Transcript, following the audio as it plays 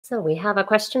So we have a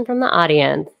question from the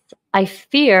audience. I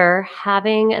fear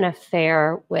having an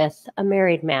affair with a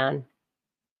married man.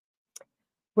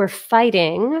 We're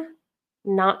fighting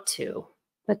not to,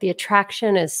 but the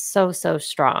attraction is so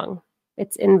strong.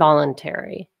 It's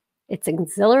involuntary. It's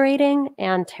exhilarating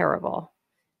and terrible.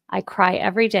 I cry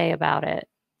every day about it.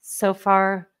 So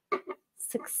far,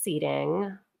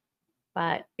 succeeding,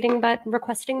 but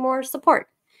requesting more support.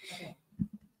 Okay.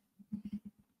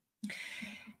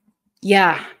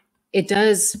 Yeah, it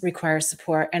does require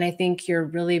support. And I think you're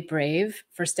really brave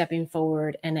for stepping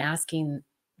forward and asking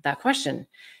that question.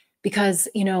 Because,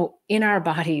 you know, in our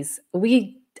bodies,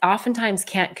 we oftentimes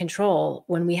can't control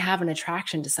when we have an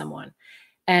attraction to someone.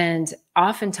 And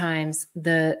oftentimes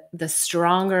the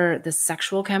stronger the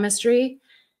sexual chemistry,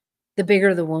 the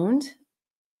bigger the wound.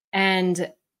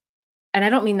 And I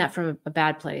don't mean that from a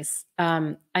bad place.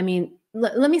 I mean,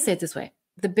 let me say it this way.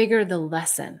 The bigger the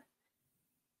lesson.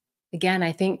 Again,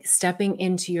 I think stepping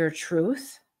into your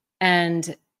truth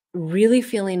and really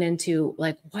feeling into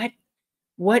like,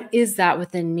 what is that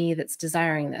within me that's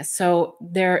desiring this? So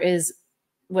there is,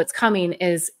 what's coming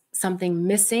is something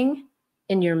missing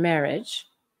in your marriage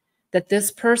that this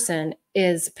person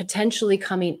is potentially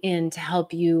coming in to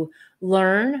help you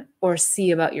learn or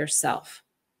see about yourself.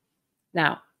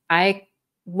 Now, I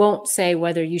won't say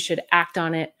whether you should act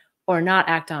on it or not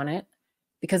act on it,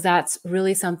 because that's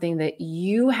really something that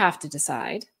you have to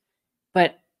decide.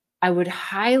 But I would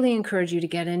highly encourage you to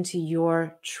get into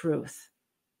your truth.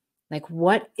 Like,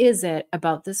 what is it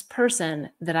about this person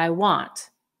that I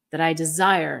want, that I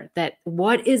desire, that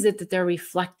what is it that they're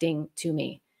reflecting to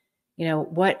me? You know,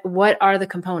 what are the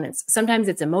components? Sometimes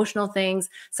it's emotional things.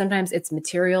 Sometimes it's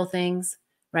material things,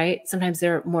 right? Sometimes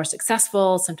they're more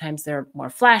successful. Sometimes they're more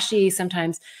flashy.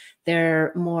 Sometimes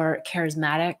they're more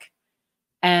charismatic.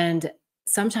 And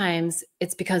sometimes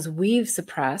it's because we've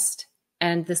suppressed,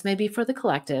 and this may be for the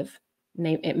collective,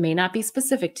 it may not be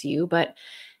specific to you, but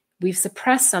we've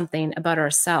suppressed something about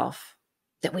ourselves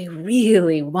that we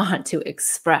really want to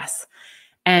express.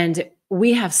 And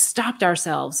we have stopped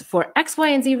ourselves for X, Y,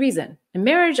 and Z reason. And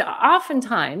marriage,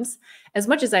 oftentimes, as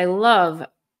much as I love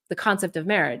the concept of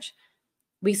marriage,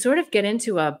 we sort of get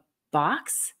into a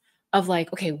box of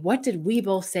like, okay, what did we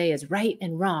both say is right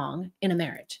and wrong in a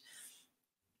marriage?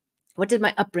 What did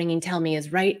my upbringing tell me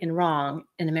is right and wrong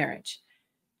in a marriage?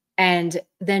 And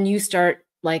then you start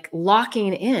like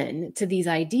locking in to these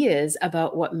ideas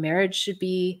about what marriage should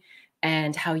be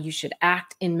and how you should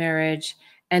act in marriage.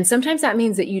 And sometimes that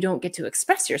means that you don't get to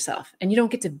express yourself and you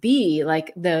don't get to be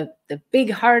like the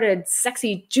big-hearted,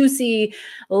 sexy, juicy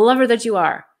lover that you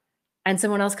are. And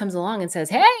someone else comes along and says,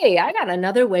 hey, I got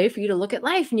another way for you to look at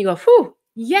life. And you go, whew,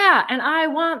 yeah, and I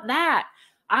want that.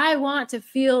 I want to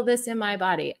feel this in my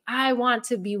body. I want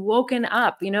to be woken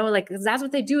up, you know, like that's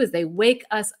what they do is they wake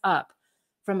us up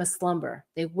from a slumber.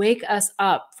 They wake us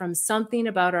up from something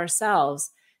about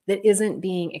ourselves that isn't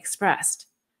being expressed.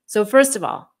 So first of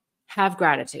all, have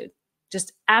gratitude.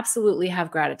 Just absolutely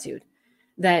have gratitude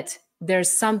that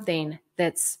there's something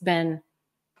that's been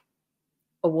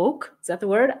awoke. Is that the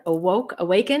word?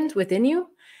 Awakened within you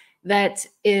that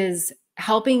is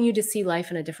helping you to see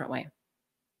life in a different way.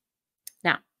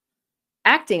 Now,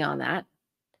 acting on that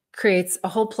creates a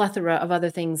whole plethora of other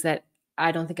things that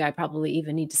I don't think I probably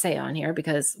even need to say on here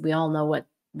because we all know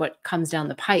what comes down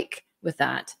the pike with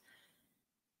that.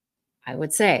 I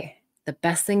would say the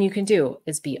best thing you can do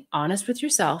is be honest with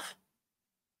yourself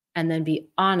and then be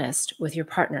honest with your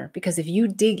partner. Because if you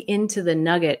dig into the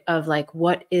nugget of like,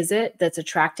 what is it that's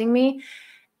attracting me?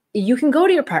 You can go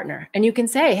to your partner and you can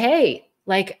say, hey,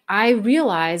 like, I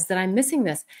realize that I'm missing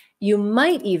this. You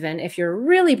might even, if you're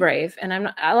really brave, and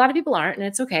a lot of people aren't, and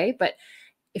it's okay, but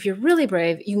if you're really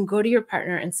brave, you can go to your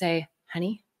partner and say,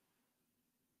 honey,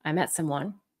 I met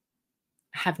someone,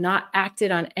 I have not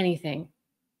acted on anything,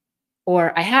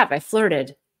 or I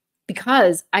flirted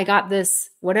because I got this,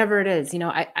 whatever it is, you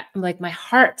know, I'm like, my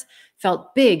heart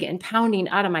felt big and pounding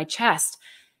out of my chest.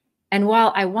 And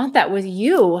while I want that with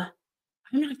you,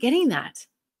 I'm not getting that.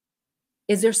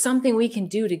 Is there something we can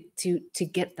do to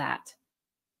get that?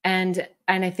 And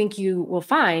I think you will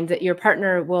find that your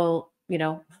partner will, you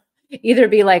know, either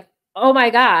be like, oh my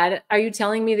God, are you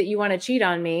telling me that you want to cheat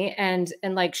on me and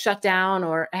like shut down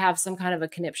or have some kind of a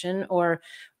conniption, or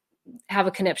have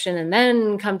a conniption and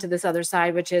then come to this other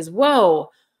side, which is, whoa,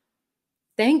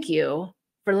 thank you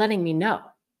for letting me know.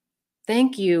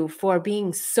 Thank you for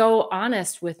being so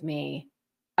honest with me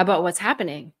about what's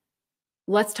happening.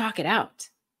 Let's talk it out.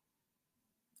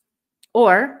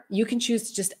 Or you can choose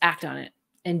to just act on it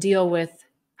and deal with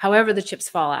however the chips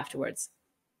fall afterwards.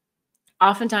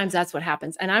 Oftentimes that's what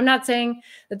happens. And I'm not saying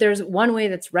that there's one way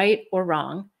that's right or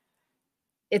wrong.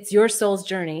 it's your soul's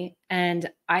journey. And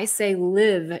I say,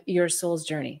 live your soul's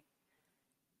journey.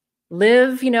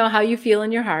 Live, how you feel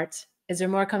in your heart. Is there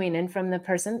more coming in from the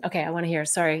person? Okay, I want to hear.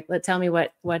 Sorry. Tell me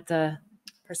what the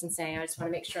person's saying. I just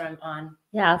want to make sure I'm on.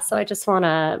 Yeah. So I just want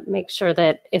to make sure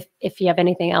that if you have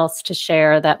anything else to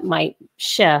share that might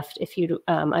shift, if you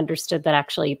understood that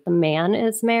actually the man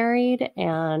is married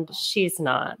and she's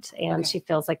not, and she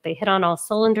feels like they hit on all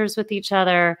cylinders with each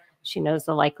other. She knows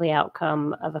the likely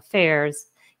outcome of affairs.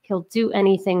 He'll do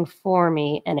anything for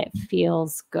me and it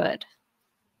feels good.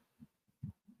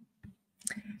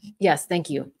 Yes, thank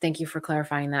you. Thank you for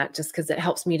clarifying that, just because it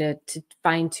helps me to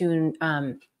fine tune,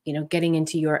 getting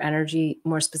into your energy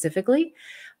more specifically.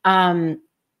 Once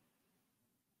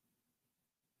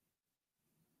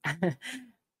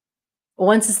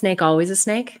a snake, always a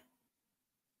snake.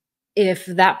 If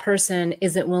that person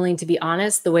isn't willing to be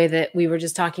honest, the way that we were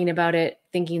just talking about it,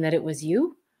 thinking that it was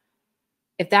you,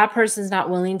 if that person's not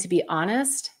willing to be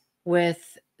honest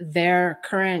with their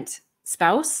current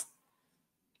spouse,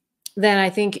 then I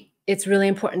think it's really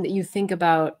important that you think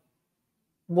about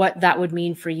what that would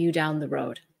mean for you down the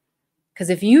road. Because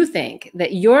if you think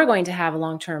that you're going to have a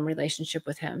long-term relationship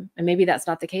with him, and maybe that's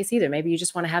not the case either, maybe you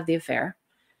just want to have the affair,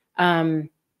 then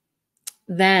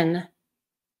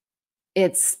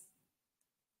it's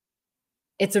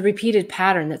a repeated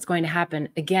pattern that's going to happen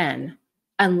again,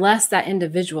 unless that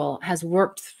individual has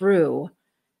worked through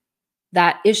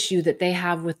that issue that they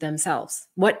have with themselves.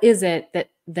 What is it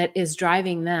that is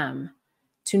driving them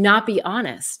to not be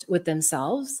honest with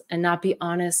themselves and not be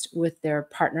honest with their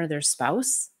partner, their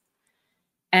spouse?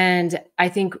 And I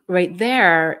think right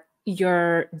there,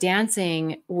 you're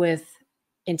dancing with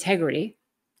integrity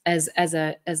as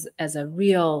a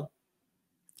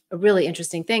really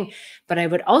interesting thing. But I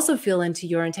would also feel into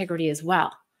your integrity as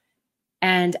well.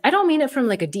 And I don't mean it from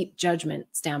like a deep judgment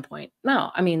standpoint.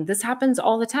 No, I mean, this happens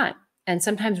all the time. And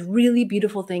sometimes really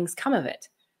beautiful things come of it.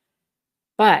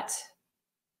 But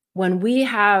when we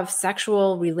have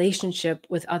sexual relationship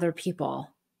with other people,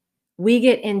 we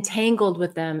get entangled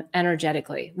with them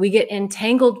energetically. We get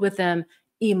entangled with them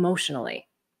emotionally.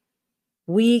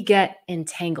 We get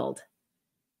entangled.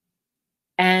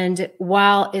 And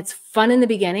while it's fun in the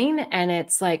beginning and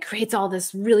it's like creates all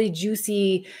this really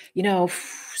juicy,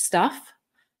 stuff,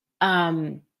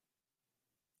 it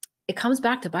comes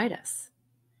back to bite us,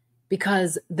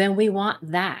 because then we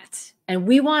want that, and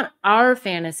we want our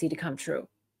fantasy to come true.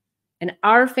 And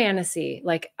our fantasy,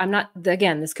 like,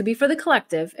 again, this could be for the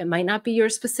collective. It might not be your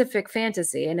specific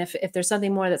fantasy. And if there's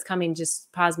something more that's coming,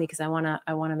 just pause me, because I want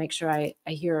to make sure I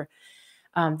hear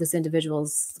this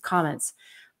individual's comments.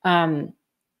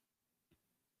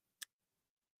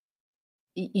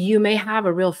 You may have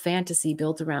a real fantasy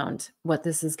built around what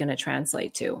this is going to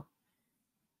translate to.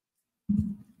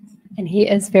 And he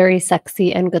is very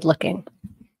sexy and good looking.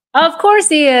 Of course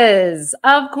he is.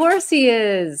 Of course he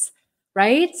is.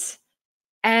 Right?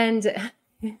 And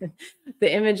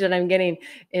the image that I'm getting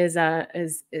is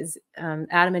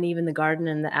Adam and Eve in the garden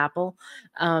and the apple.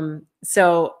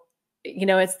 So,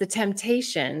 it's the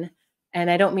temptation. And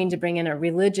I don't mean to bring in a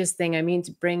religious thing. I mean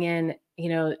to bring in,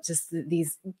 just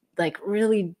these like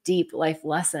really deep life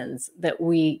lessons that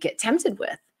we get tempted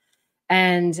with.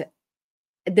 And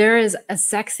there is a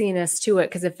sexiness to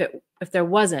it, because if there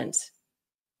wasn't,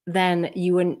 then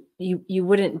you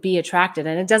wouldn't be attracted.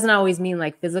 And it doesn't always mean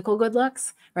like physical good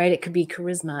looks, right? It could be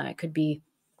charisma, it could be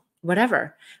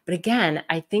whatever. But again,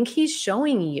 I think he's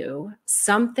showing you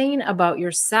something about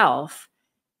yourself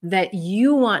that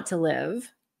you want to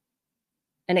live,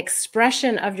 an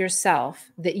expression of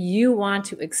yourself that you want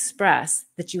to express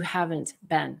that you haven't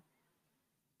been.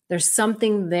 There's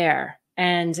something there.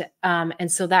 And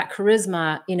so that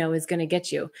charisma, is going to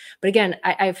get you. But again,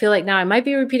 I feel like now I might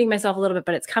be repeating myself a little bit,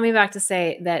 but it's coming back to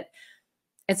say that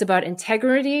it's about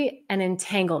integrity and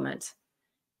entanglement.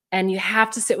 And you have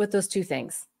to sit with those two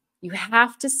things. You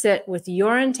have to sit with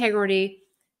your integrity,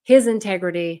 his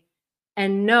integrity,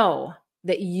 and know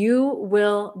that you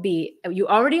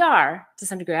already are to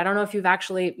some degree. I don't know if you've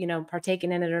actually,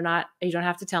 partaken in it or not. You don't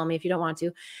have to tell me if you don't want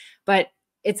to, but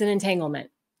it's an entanglement.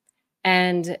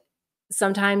 And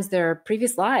sometimes there are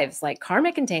previous lives, like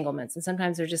karmic entanglements. And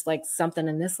sometimes they're just like something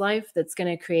in this life that's going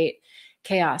to create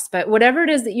chaos. But whatever it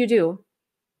is that you do,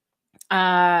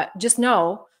 just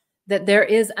know that there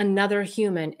is another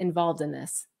human involved in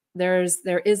this. There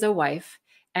is a wife,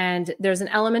 and there's an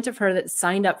element of her that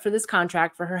signed up for this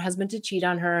contract for her husband to cheat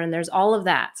on her. And there's all of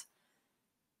that.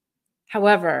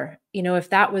 However, if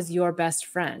that was your best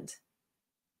friend,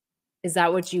 is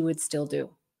that what you would still do?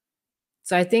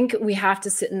 So I think we have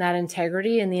to sit in that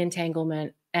integrity and the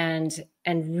entanglement and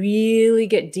and really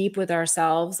get deep with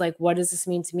ourselves. Like, what does this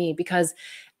mean to me? Because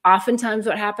oftentimes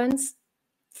what happens,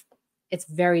 it's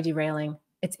very derailing.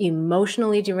 It's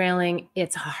emotionally derailing.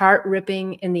 It's heart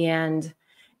ripping in the end.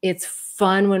 It's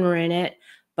fun when we're in it.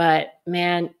 But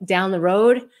man, down the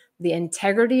road, the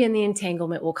integrity and the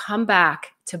entanglement will come back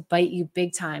to bite you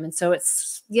big time. And so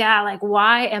it's, yeah, like,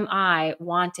 why am I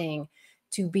wanting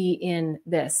to be in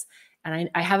this?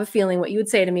 And I have a feeling what you would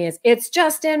say to me is, it's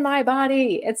just in my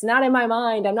body. It's not in my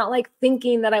mind. I'm not like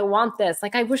thinking that I want this.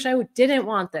 Like, I wish I didn't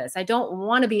want this. I don't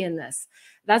want to be in this.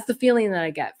 That's the feeling that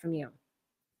I get from you.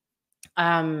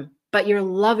 But you're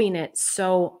loving it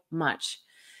so much.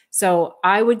 So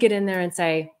I would get in there and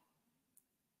say,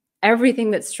 everything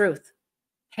that's truth.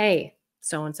 Hey,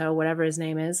 so-and-so, whatever his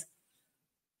name is,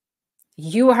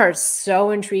 you are so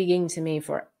intriguing to me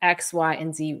for X, Y,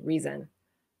 and Z reason.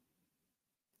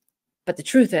 But the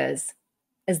truth is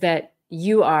that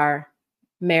you are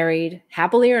married,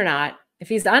 happily or not. If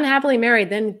he's unhappily married,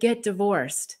 then get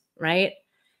divorced, right?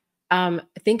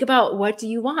 Think about, what do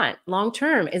you want long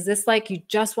term? Is this like you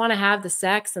just want to have the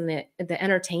sex and the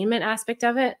entertainment aspect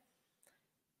of it?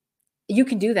 You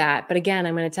can do that. But again,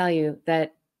 I'm going to tell you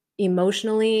that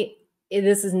emotionally,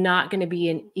 this is not going to be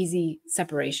an easy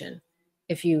separation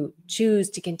if you choose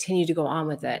to continue to go on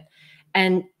with it,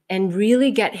 and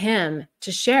really get him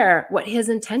to share what his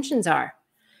intentions are.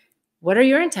 What are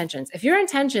your intentions? If your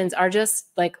intentions are just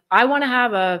like, I want to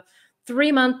have a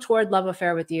 3-month toward love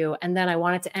affair with you, and then I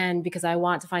want it to end because I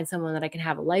want to find someone that I can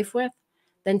have a life with,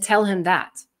 then tell him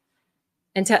that.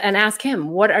 And ask him,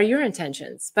 what are your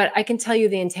intentions? But I can tell you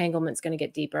the entanglement's going to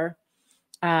get deeper.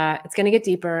 It's going to get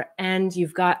deeper, and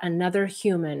you've got another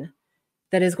human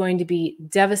that is going to be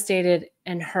devastated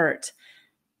and hurt.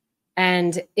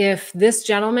 And if this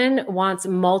gentleman wants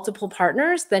multiple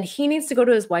partners, then he needs to go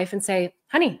to his wife and say,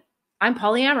 honey, I'm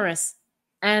polyamorous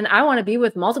and I want to be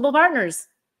with multiple partners.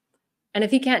 And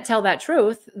if he can't tell that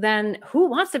truth, then who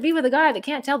wants to be with a guy that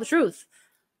can't tell the truth?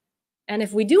 And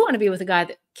if we do want to be with a guy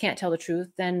that can't tell the truth,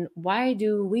 then why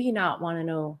do we not want to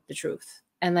know the truth?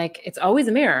 And like, it's always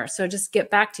a mirror. So just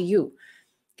get back to you.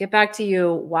 Get back to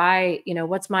you. Why,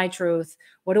 what's my truth?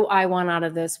 What do I want out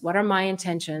of this? What are my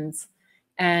intentions?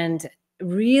 And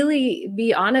really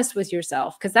be honest with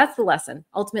yourself, because that's the lesson.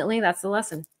 Ultimately, that's the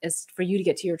lesson, is for you to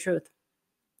get to your truth.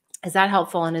 Is that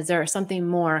helpful? And is there something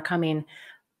more coming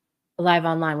live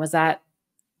online?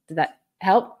 Did that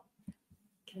help?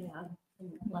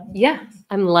 Yeah.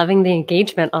 I'm loving the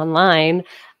engagement online.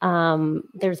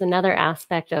 There's another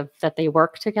aspect of that they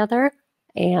work together,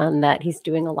 and that he's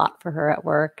doing a lot for her at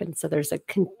work. And so there's a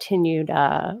continued,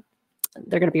 they're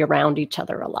going to be around each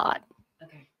other a lot.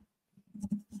 Okay.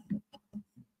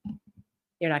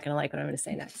 You're not going to like what I'm going to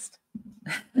say next.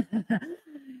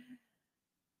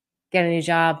 Get a new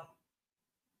job.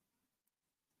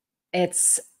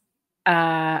 It's,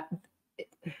 I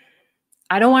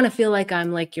don't want to feel like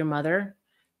I'm like your mother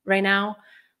right now,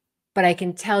 but I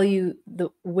can tell you the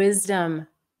wisdom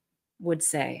would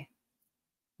say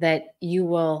that you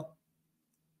will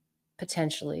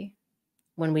potentially,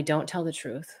 when we don't tell the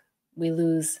truth, we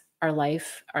lose our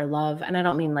life, our love. And I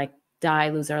don't mean like die,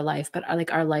 lose our life, but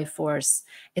like our life force.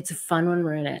 It's fun when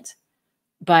we're in it,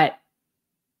 but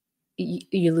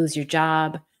you lose your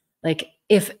job. Like,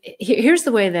 here's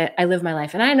the way that I live my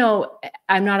life. And I know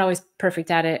I'm not always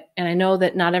perfect at it. And I know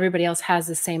that not everybody else has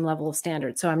the same level of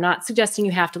standard. So I'm not suggesting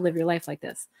you have to live your life like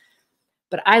this,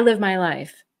 but I live my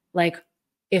life like,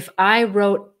 if I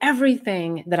wrote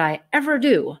everything that I ever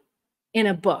do in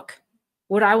a book,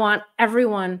 would I want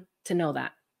everyone to know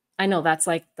that? I know that's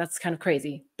kind of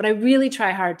crazy, but I really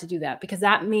try hard to do that, because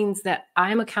that means that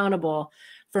I'm accountable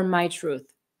for my truth.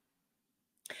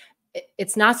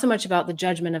 It's not so much about the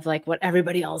judgment of like what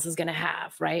everybody else is going to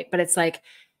have, right? But it's like,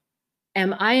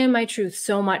 am I in my truth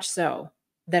so much so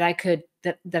that I could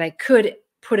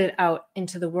put it out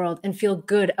into the world and feel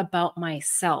good about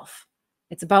myself?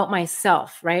 It's about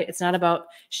myself, right? It's not about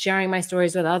sharing my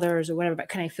stories with others or whatever, but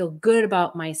can I feel good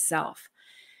about myself?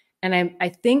 And I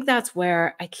think that's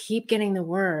where I keep getting the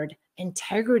word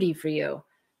integrity for you,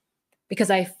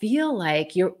 because I feel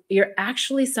like you're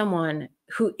actually someone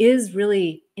who is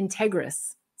really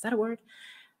integrous. Is that a word?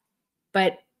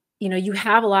 But you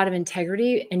have a lot of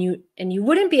integrity, and you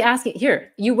wouldn't be asking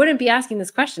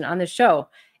this question on this show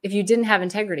if you didn't have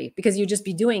integrity, because you'd just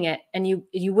be doing it and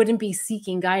you wouldn't be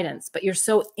seeking guidance. But you're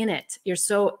so in it. You're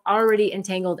so already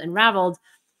entangled and raveled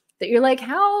that you're like,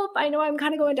 help, I know I'm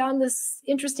kind of going down this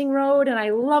interesting road and I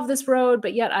love this road,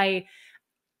 but yet I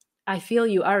feel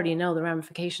you already know the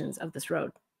ramifications of this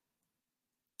road.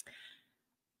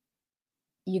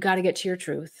 You got to get to your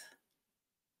truth.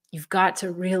 You've got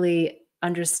to really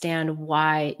understand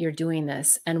why you're doing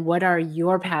this and what are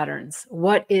your patterns.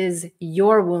 What is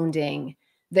your wounding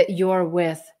that you're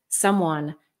with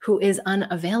someone who is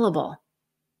unavailable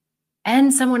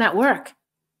and someone at work?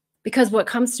 Because what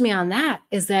comes to me on that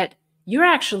is that you're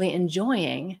actually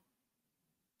enjoying,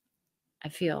 I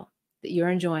feel that you're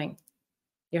enjoying,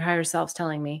 your higher self's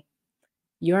telling me,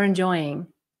 you're enjoying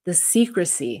the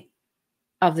secrecy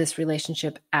of this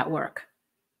relationship at work.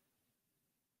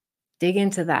 Dig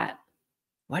into that.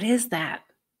 What is that?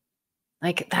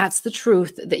 Like, that's the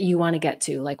truth that you want to get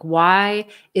to. Like, why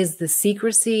is the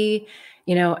secrecy,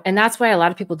 and that's why a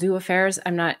lot of people do affairs.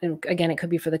 I'm not, again, it could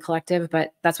be for the collective,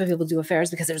 but that's why people do affairs,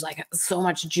 because there's like so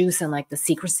much juice in like the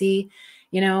secrecy,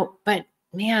 but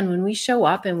man, when we show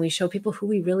up and we show people who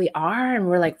we really are, and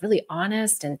we're like really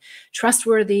honest and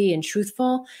trustworthy and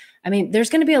truthful, I mean, there's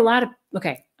going to be a lot of,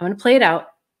 okay, I'm going to play it out.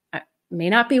 It may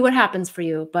not be what happens for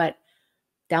you, but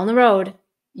down the road,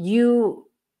 you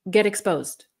get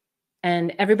exposed.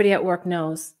 And everybody at work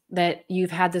knows that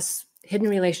you've had this hidden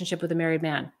relationship with a married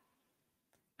man.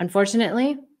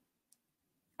 Unfortunately,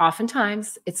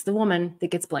 oftentimes it's the woman that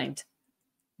gets blamed.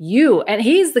 And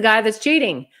he's the guy that's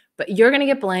cheating, but you're going to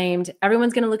get blamed.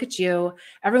 Everyone's going to look at you.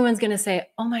 Everyone's going to say,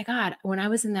 oh my God, when I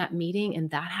was in that meeting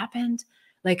and that happened,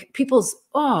 like people's,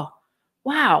 oh,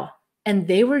 wow. And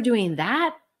they were doing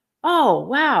that. Oh,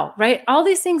 wow. Right. All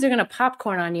these things are going to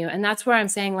popcorn on you. And that's where I'm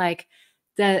saying, like,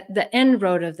 the end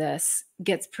road of this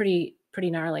gets pretty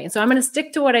gnarly. And so I'm going to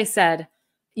stick to what I said.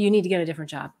 You need to get a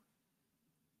different job.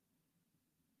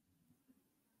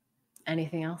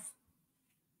 Anything else?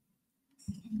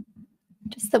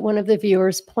 Just that one of the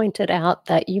viewers pointed out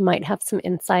that you might have some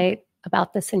insight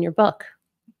about this in your book,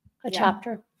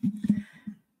 chapter.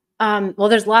 Well,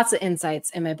 there's lots of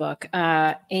insights in my book,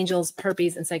 Angels,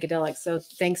 Herpes, and Psychedelics. So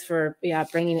thanks for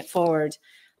bringing it forward.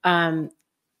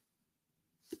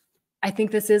 I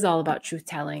think this is all about truth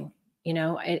telling.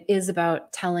 It is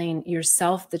about telling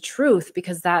yourself the truth,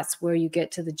 because that's where you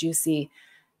get to the juicy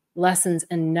lessons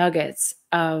and nuggets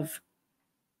of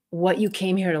what you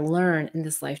came here to learn in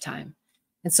this lifetime.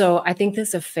 And so I think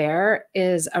this affair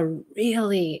is a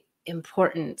really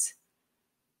important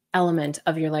element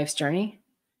of your life's journey.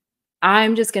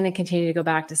 I'm just going to continue to go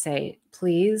back to say,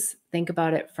 please think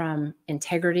about it from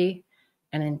integrity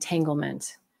and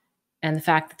entanglement, and the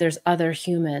fact that there's other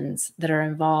humans that are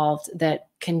involved that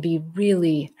can be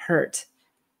really hurt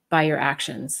by your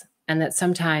actions, and that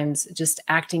sometimes just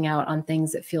acting out on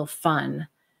things that feel fun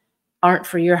aren't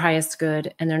for your highest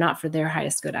good, and they're not for their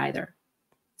highest good either.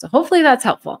 So hopefully that's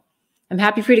helpful. I'm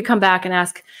happy for you to come back and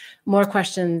ask more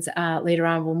questions later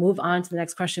on. We'll move on to the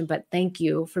next question, but thank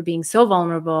you for being so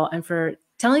vulnerable and for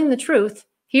telling the truth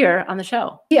here on the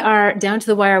show. We are down to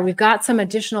the wire. We've got some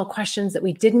additional questions that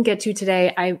we didn't get to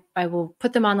today. I will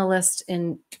put them on the list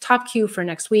in top queue for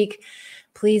next week.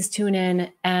 Please tune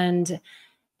in. And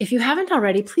if you haven't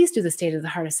already, please do the State of the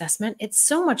Heart assessment. It's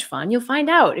so much fun. You'll find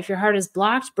out if your heart is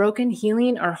blocked, broken,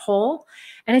 healing, or whole.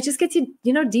 And it just gets you,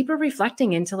 deeper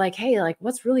reflecting into like, hey, like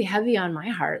what's really heavy on my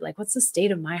heart? Like what's the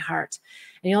state of my heart?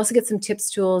 And you also get some tips,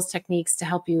 tools, techniques to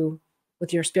help you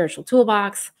with your spiritual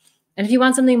toolbox. And if you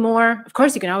want something more, of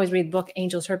course, you can always read the book,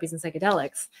 Angels, Herpes, and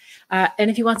Psychedelics. And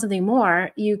if you want something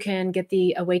more, you can get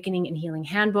the Awakening and Healing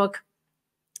Handbook.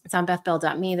 It's on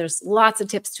bethbell.me. There's lots of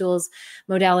tips, tools,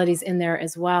 modalities in there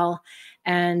as well.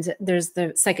 And there's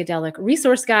the psychedelic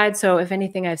resource guide. So if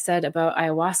anything I've said about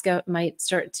ayahuasca might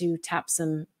start to tap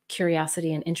some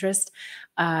curiosity and interest,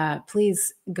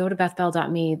 please go to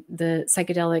bethbell.me. The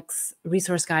psychedelics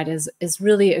resource guide is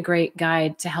really a great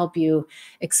guide to help you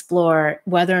explore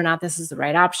whether or not this is the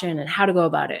right option and how to go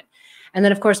about it. And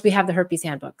then, of course, we have the herpes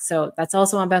handbook. So that's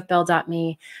also on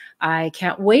bethbell.me. I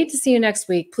can't wait to see you next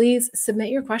week. Please submit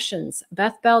your questions,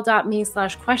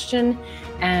 bethbell.me/question.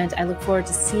 And I look forward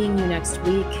to seeing you next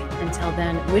week. Until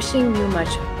then, wishing you much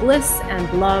bliss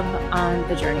and love on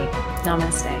the journey.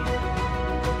 Namaste.